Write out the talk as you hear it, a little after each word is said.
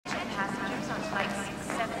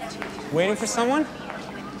Waiting for someone?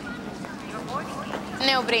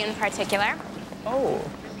 Nobody in particular. Oh.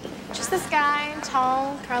 Just this guy,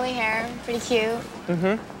 tall, curly hair, pretty cute.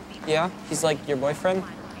 Mm-hmm. Yeah? He's like your boyfriend?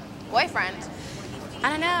 Boyfriend? I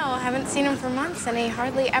don't know. I haven't seen him for months, and he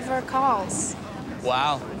hardly ever calls.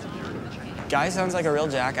 Wow. Guy sounds like a real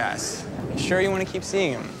jackass. You sure you want to keep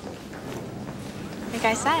seeing him? Like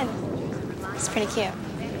I said, he's pretty cute.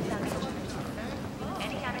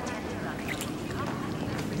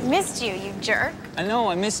 Missed you, you jerk. I know,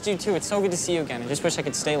 I missed you too. It's so good to see you again. I just wish I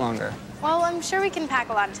could stay longer. Well, I'm sure we can pack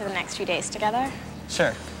a lot into the next few days together.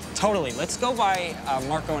 Sure, totally. Let's go by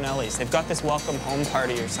Marco and Ellie's. They've got this welcome home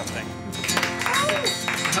party or something.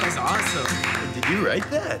 That was awesome. Did you write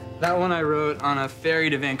that? That one I wrote on a ferry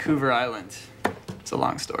to Vancouver Island. It's a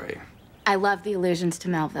long story. I love the allusions to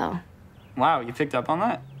Melville. Wow, you picked up on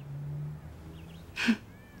that?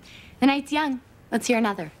 The night's young. Let's hear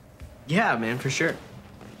another. Yeah, man, for sure.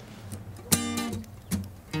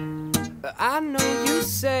 I know you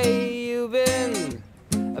say you've been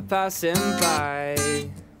passing by,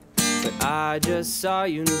 but I just saw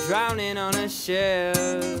you drowning on a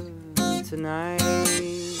shelf tonight.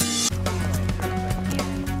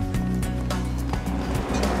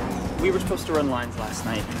 We were supposed to run lines last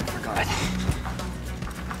night. I forgot.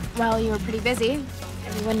 Well, you were pretty busy.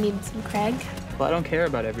 Everyone needs some Craig. Well, I don't care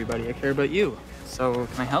about everybody. I care about you. So,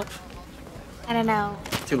 can I help? I don't know.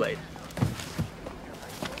 Too late.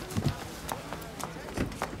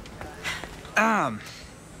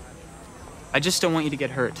 I just don't want you to get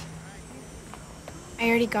hurt. I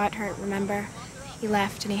already got hurt, remember? He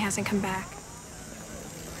left and he hasn't come back.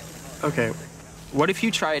 Okay, what if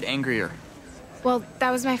you tried angrier? Well,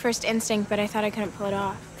 that was my first instinct, but I thought I couldn't pull it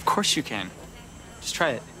off. Of course you can. Just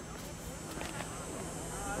try it.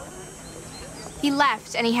 He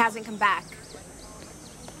left and he hasn't come back.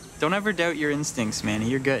 Don't ever doubt your instincts, Manny.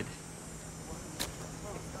 You're good.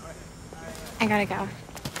 I gotta go.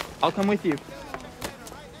 I'll come with you.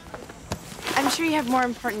 I'm sure you have more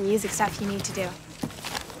important music stuff you need to do.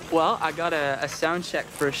 Well, I got a sound check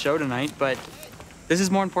for a show tonight, but this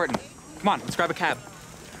is more important. Come on, let's grab a cab.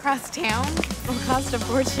 Across town? It'll cost a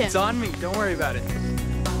fortune. It's on me. Don't worry about it.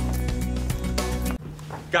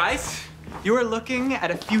 Guys, you are looking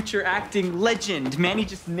at a future acting legend. Manny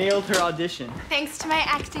just nailed her audition. Thanks to my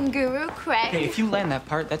acting guru, Craig. Hey, if you land that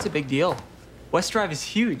part, that's a big deal. West Drive is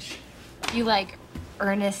huge. You like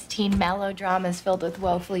earnest teen melodramas filled with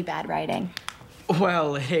woefully bad writing.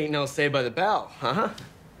 Well, it ain't no Saved by the Bell, huh?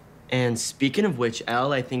 And speaking of which,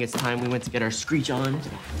 Elle, I think it's time we went to get our screech on.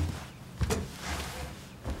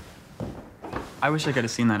 I wish I could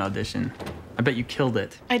have seen that audition. I bet you killed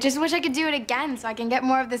it. I just wish I could do it again so I can get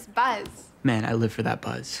more of this buzz. Man, I live for that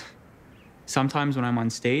buzz. Sometimes when I'm on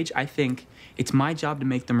stage, I think it's my job to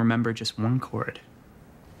make them remember just one chord,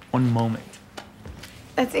 one moment.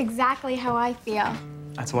 That's exactly how I feel.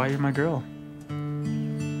 That's why you're my girl.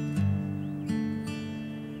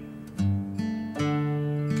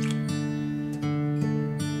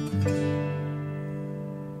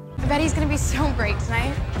 I bet he's gonna be so great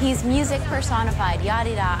tonight. He's music personified,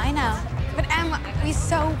 yada-da, I know. But Em, we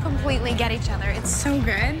so completely get each other. It's so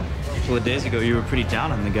good. A couple of days ago, you were pretty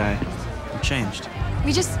down on the guy. You changed.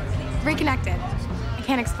 We just reconnected. I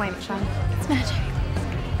can't explain it, Sean. It's magic.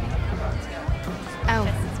 Oh,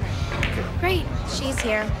 great. She's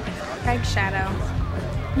here. Craig's shadow.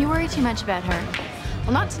 You worry too much about her.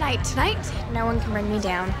 Well, not tonight. Tonight, no one can bring me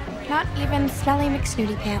down. Not even smelly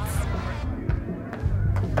McSnooty pants.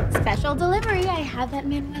 Special delivery. I have that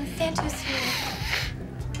Manuel Santos here.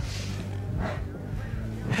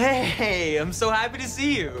 Hey, I'm so happy to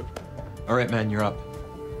see you. All right, man, you're up.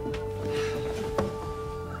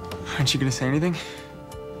 Aren't you gonna say anything?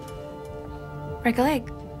 Break a leg,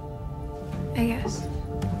 I guess.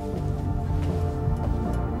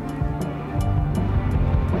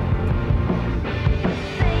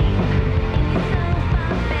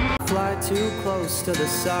 Fly too close to the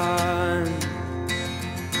sun.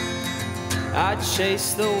 I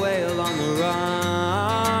chase the whale on the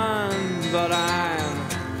run, but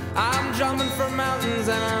I'm jumping from mountains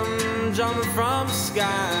and I'm jumping from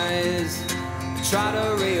skies. Try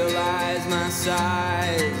to realize my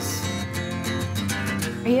size.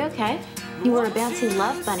 Are you okay? You were a bouncy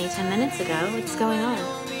love bunny 10 minutes ago. What's going on?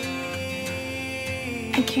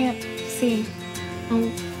 I can't see.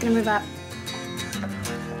 I'm gonna move up.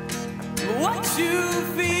 What you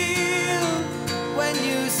feel when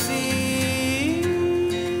you see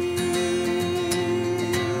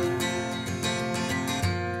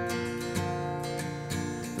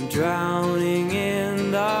I'm drowning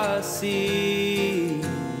in the sea,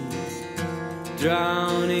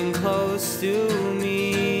 drowning close to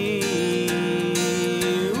me.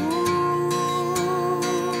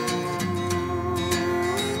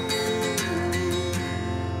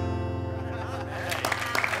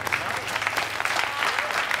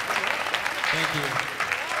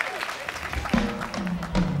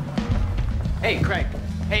 Hey, Craig.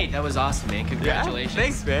 Hey, that was awesome, man. Congratulations. Yeah,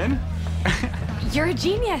 thanks, man. You're a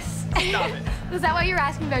genius. Stop it. Was that why you were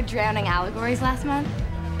asking about drowning allegories last month?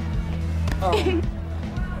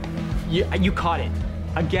 You caught it.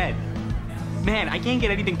 Again. Man, I can't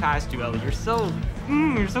get anything past you, Ellie. You're so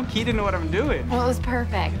keyed into what I'm doing. Well, it was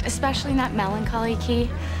perfect, especially in that melancholy key.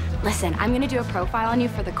 Listen, I'm gonna do a profile on you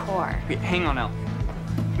for the core. Wait, hang on, Elle.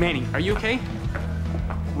 Manny, are you okay?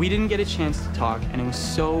 We didn't get a chance to talk, and it was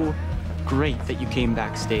so great that you came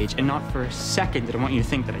backstage, and not for a second did I want you to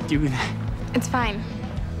think that I do that. It's fine.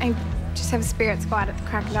 I just have a spirit squad at the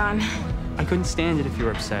crack of dawn. I couldn't stand it if you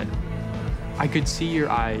were upset. I could see your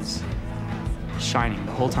eyes shining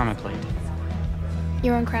the whole time I played.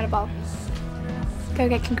 You were incredible. Go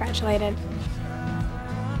get congratulated.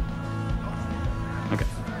 Okay.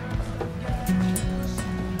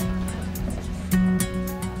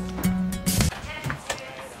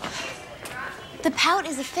 The pout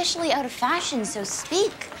is officially out of fashion, so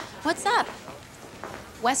speak. What's up?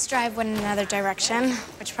 West Drive went in another direction,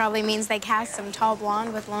 which probably means they cast some tall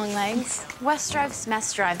blonde with long legs. West Drive,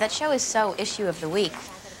 Smess Drive. That show is so issue of the week.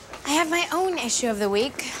 I have my own issue of the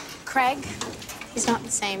week. Craig, he's not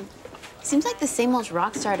the same. Seems like the same old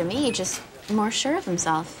rock star to me, just more sure of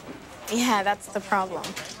himself. Yeah, that's the problem.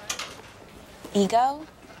 Ego?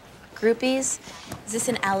 Groupies? Is this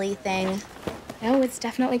an Ellie thing? No, it's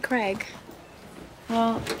definitely Craig.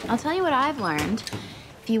 Well, I'll tell you what I've learned.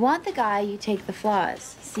 If you want the guy, you take the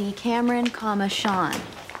flaws. See Cameron, Sean.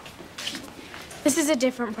 This is a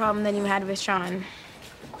different problem than you had with Sean.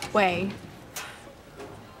 Way.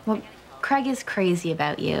 Well, Craig is crazy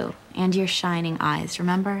about you and your shining eyes,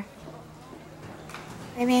 remember?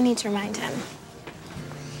 Maybe I need to remind him.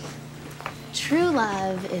 True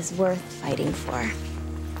love is worth fighting for.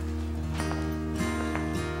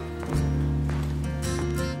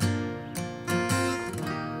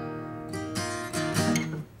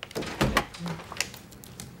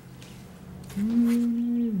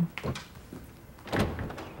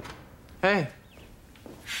 Hey.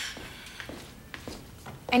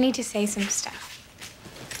 I need to say some stuff.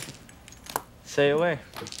 Say away.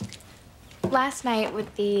 Last night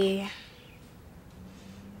with the...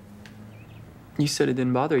 You said it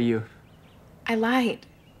didn't bother you. I lied.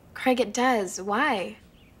 Craig, it does. Why?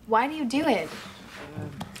 Why do you do it?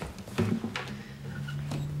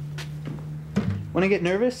 When I get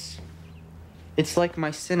nervous, it's like my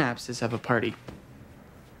synapses have a party.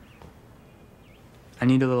 I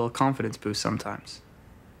need a little confidence boost sometimes.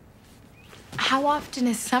 How often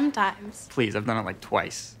is sometimes? Please, I've done it like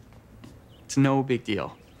twice. It's no big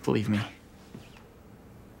deal, believe me.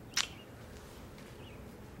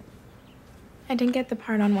 I didn't get the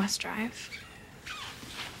part on West Drive.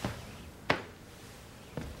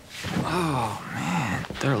 Oh, man,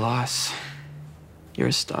 their loss. You're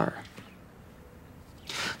a star.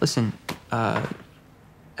 Listen,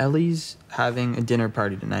 Ellie's having a dinner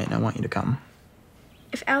party tonight, and I want you to come.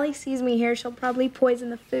 If Allie sees me here, she'll probably poison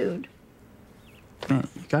the food. Man,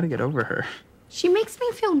 you gotta get over her. She makes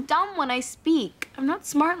me feel dumb when I speak. I'm not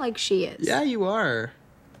smart like she is. Yeah, you are.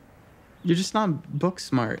 You're just not book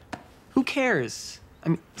smart. Who cares? I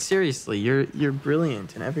mean, seriously, you're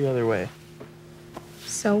brilliant in every other way.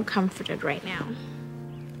 So comforted right now.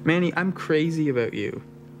 Manny, I'm crazy about you.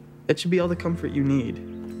 That should be all the comfort you need.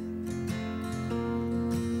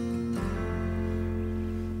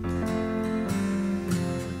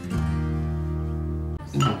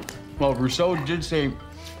 Well, Rousseau did say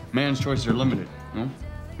man's choices are limited. You know?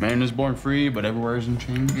 Man is born free, but everywhere is in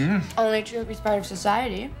chains. Only true if he's part of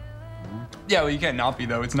society. Yeah, well, you can't not be,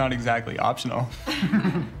 though. It's not exactly optional.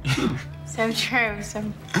 So true, so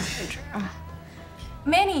true.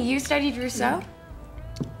 Manny, you studied Rousseau?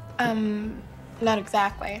 Not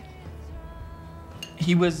exactly.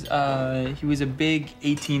 He was a big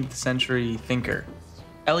 18th century thinker.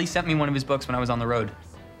 Ellie sent me one of his books when I was on the road.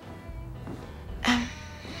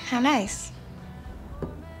 How nice.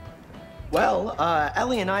 Well,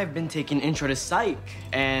 Ellie and I have been taking Intro to Psych,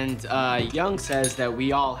 and Young says that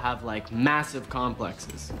we all have, like, massive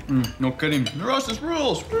complexes. No kidding. The rest is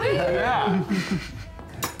rules. Yeah.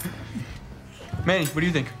 Manny, what do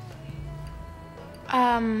you think?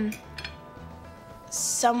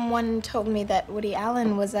 Someone told me that Woody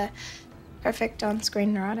Allen was a perfect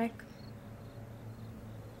on-screen neurotic.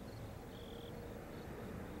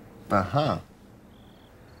 Uh-huh.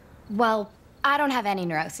 Well, I don't have any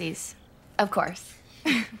neuroses. Of course.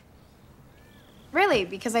 Really,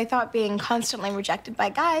 because I thought being constantly rejected by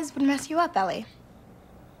guys would mess you up, Ellie.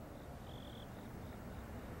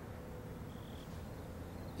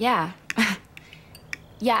 Yeah.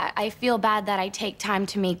 Yeah, I feel bad that I take time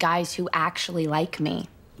to meet guys who actually like me.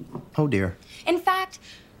 Oh, dear. In fact,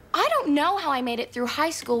 I don't know how I made it through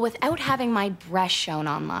high school without having my breasts shown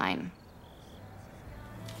online.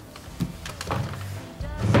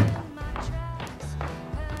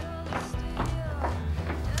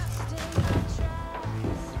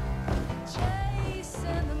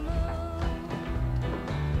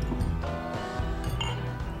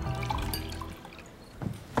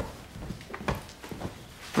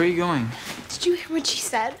 Where are you going? Did you hear what she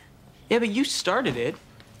said? Yeah, but you started it.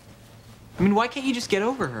 I mean, why can't you just get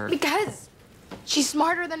over her? Because she's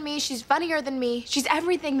smarter than me, she's funnier than me, she's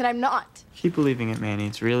everything that I'm not. Keep believing it, Manny.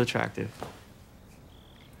 It's real attractive.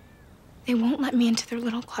 They won't let me into their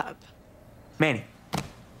little club. Manny,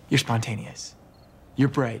 you're spontaneous. You're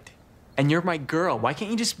bright. And you're my girl. Why can't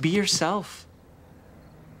you just be yourself?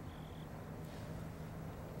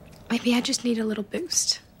 Maybe I just need a little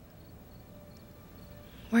boost.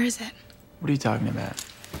 Where is it? What are you talking about?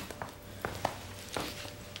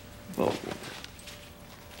 Whoa.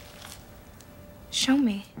 Show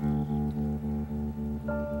me.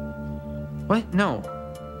 What? No.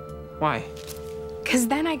 Why? Because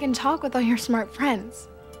then I can talk with all your smart friends.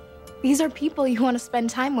 These are people you want to spend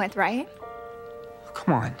time with, right?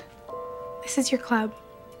 Come on. This is your club.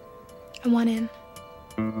 I want in.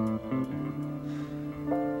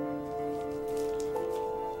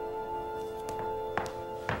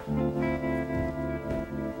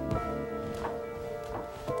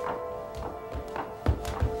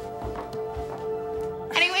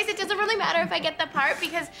 Anyways, it doesn't really matter if I get the part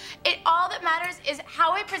because all that matters is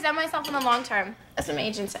how I present myself in the long term. That's what my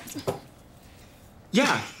agent says.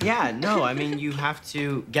 Yeah, no, I mean, you have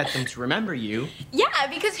to get them to remember you. Yeah,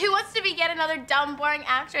 because who wants to be yet another dumb, boring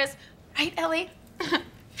actress? Right, Ellie?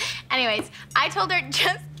 Anyways, I told her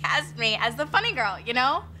just cast me as the funny girl, you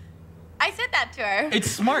know? I said that to her.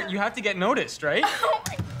 It's smart. You have to get noticed, right? Oh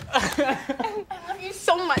my God. I love you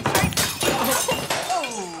so much.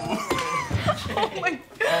 Oh my God.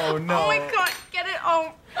 Oh, no. Oh my God. Get it?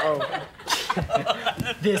 Oh.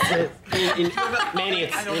 This is, Manny,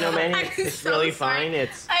 it's, Manny, it's really fine. I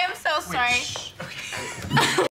am so sorry.